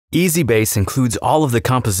EZbass includes all of the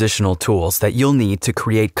compositional tools that you'll need to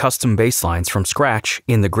create custom bass lines from scratch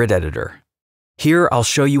in the grid editor. Here, I'll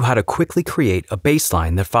show you how to quickly create a bass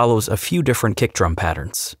line that follows a few different kick drum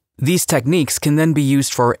patterns. These techniques can then be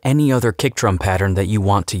used for any other kick drum pattern that you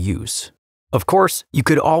want to use. Of course, you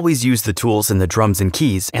could always use the tools in the drums and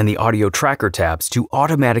keys and the audio tracker tabs to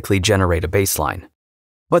automatically generate a bass line.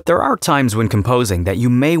 But there are times when composing that you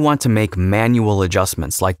may want to make manual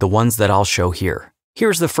adjustments like the ones that I'll show here.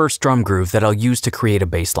 Here's the first drum groove that I'll use to create a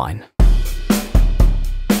bass line.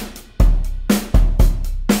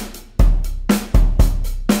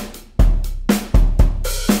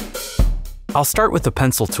 I'll start with the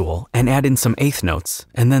pencil tool and add in some eighth notes,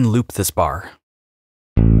 and then loop this bar.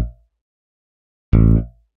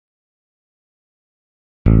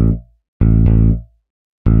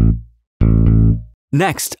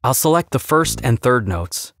 Next, I'll select the first and third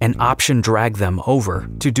notes and option drag them over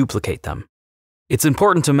to duplicate them. It's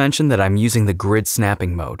important to mention that I'm using the grid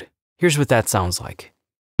snapping mode. Here's what that sounds like.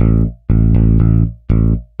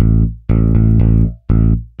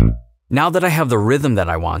 Now that I have the rhythm that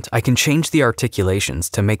I want, I can change the articulations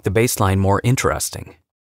to make the bass line more interesting.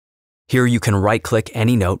 Here you can right-click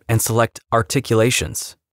any note and select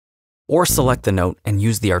Articulations, or select the note and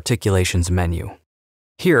use the Articulations menu.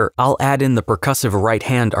 Here, I'll add in the percussive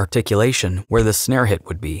right-hand articulation where the snare hit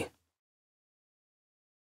would be.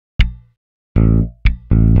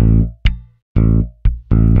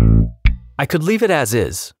 I could leave it as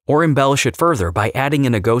is, or embellish it further by adding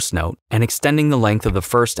in a ghost note and extending the length of the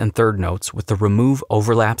first and third notes with the Remove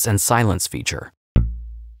Overlaps and Silence feature.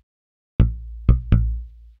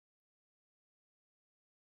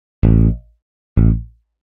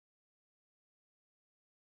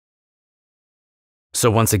 So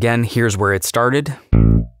once again, here's where it started,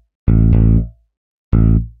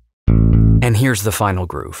 and here's the final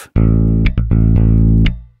groove.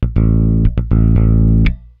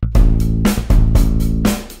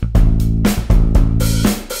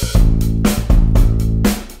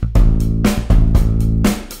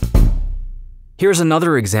 Here's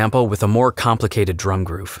another example with a more complicated drum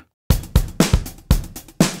groove.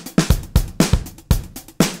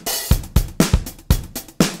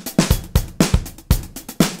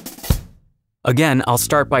 Again, I'll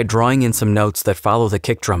start by drawing in some notes that follow the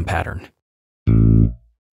kick drum pattern.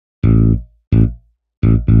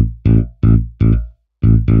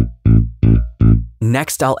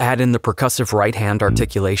 Next, I'll add in the percussive right-hand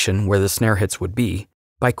articulation where the snare hits would be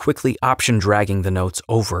by quickly option dragging the notes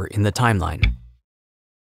over in the timeline.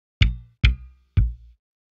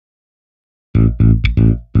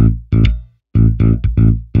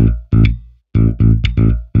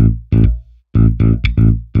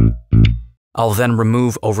 I'll then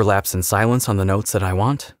remove overlaps and silence on the notes that I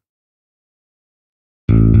want.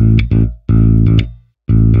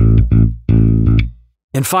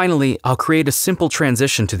 And finally, I'll create a simple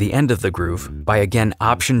transition to the end of the groove by again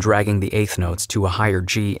option dragging the eighth notes to a higher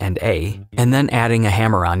G and A, and then adding a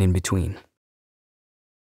hammer-on in between.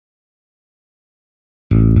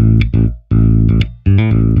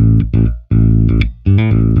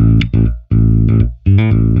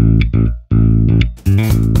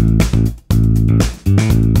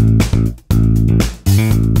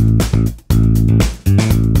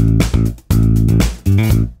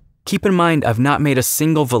 Keep in mind, I've not made a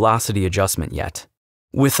single velocity adjustment yet.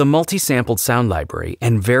 With the multi-sampled sound library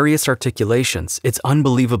and various articulations, it's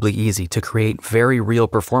unbelievably easy to create very real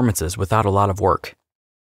performances without a lot of work.